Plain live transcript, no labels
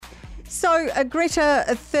So Greta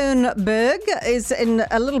Thunberg is in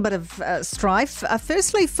a little bit of strife.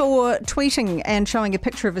 Firstly, for tweeting and showing a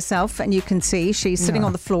picture of herself, and you can see she's sitting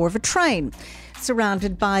on the floor of a train,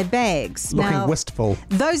 surrounded by bags. Looking wistful.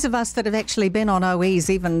 Those of us that have actually been on OEs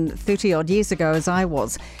even 30 odd years ago, as I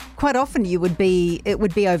was, quite often it would be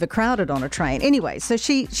overcrowded on a train. Anyway, so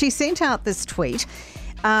she sent out this tweet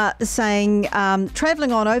saying,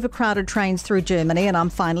 travelling on overcrowded trains through Germany and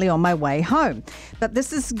I'm finally on my way home. But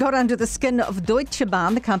this has got under the skin of Deutsche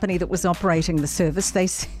Bahn, the company that was operating the service. They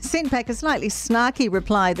sent back a slightly snarky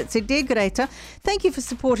reply that said, "Dear Greta, thank you for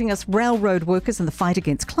supporting us railroad workers in the fight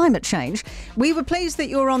against climate change. We were pleased that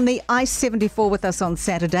you were on the I-74 with us on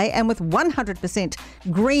Saturday and with 100%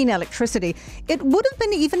 green electricity. It would have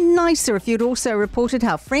been even nicer if you'd also reported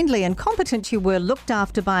how friendly and competent you were, looked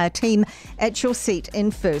after by a team at your seat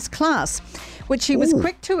in first class," which she was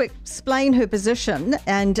quick to explain her position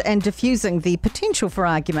and diffusing the potential for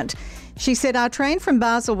argument. She said, "Our train from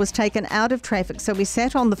Basel was taken out of traffic, so we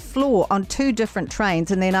sat on the floor on two different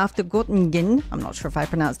trains, and then after Göttingen, I'm not sure if I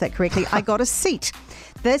pronounced that correctly, I got a seat.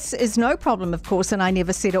 This is no problem, of course, and I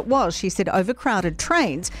never said it was." She said, "Overcrowded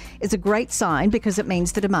trains is a great sign because it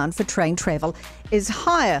means the demand for train travel is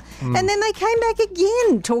higher." And then they came back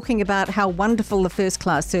again talking about how wonderful the first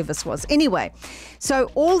class service was. Anyway,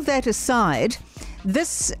 so all that aside,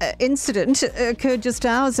 this incident occurred just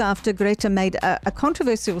hours after Greta made a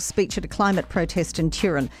controversial speech at a climate protest in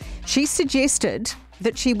Turin. She suggested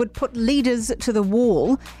that she would put leaders to the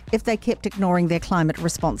wall if they kept ignoring their climate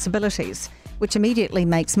responsibilities, which immediately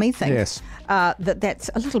makes me think that that's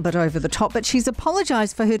a little bit over the top. But she's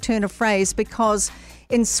apologised for her turn of phrase because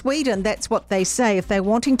in Sweden, that's what they say. If they're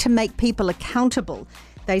wanting to make people accountable,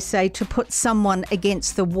 they say to put someone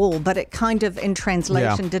against the wall, but it kind of, in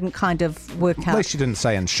translation, didn't kind of work out. At least she didn't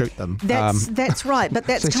say and shoot them. That's right, but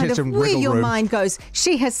that's So kind she's of in where wriggle your room. mind goes.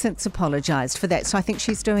 She has since apologised for that, so I think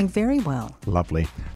she's doing very well. Lovely.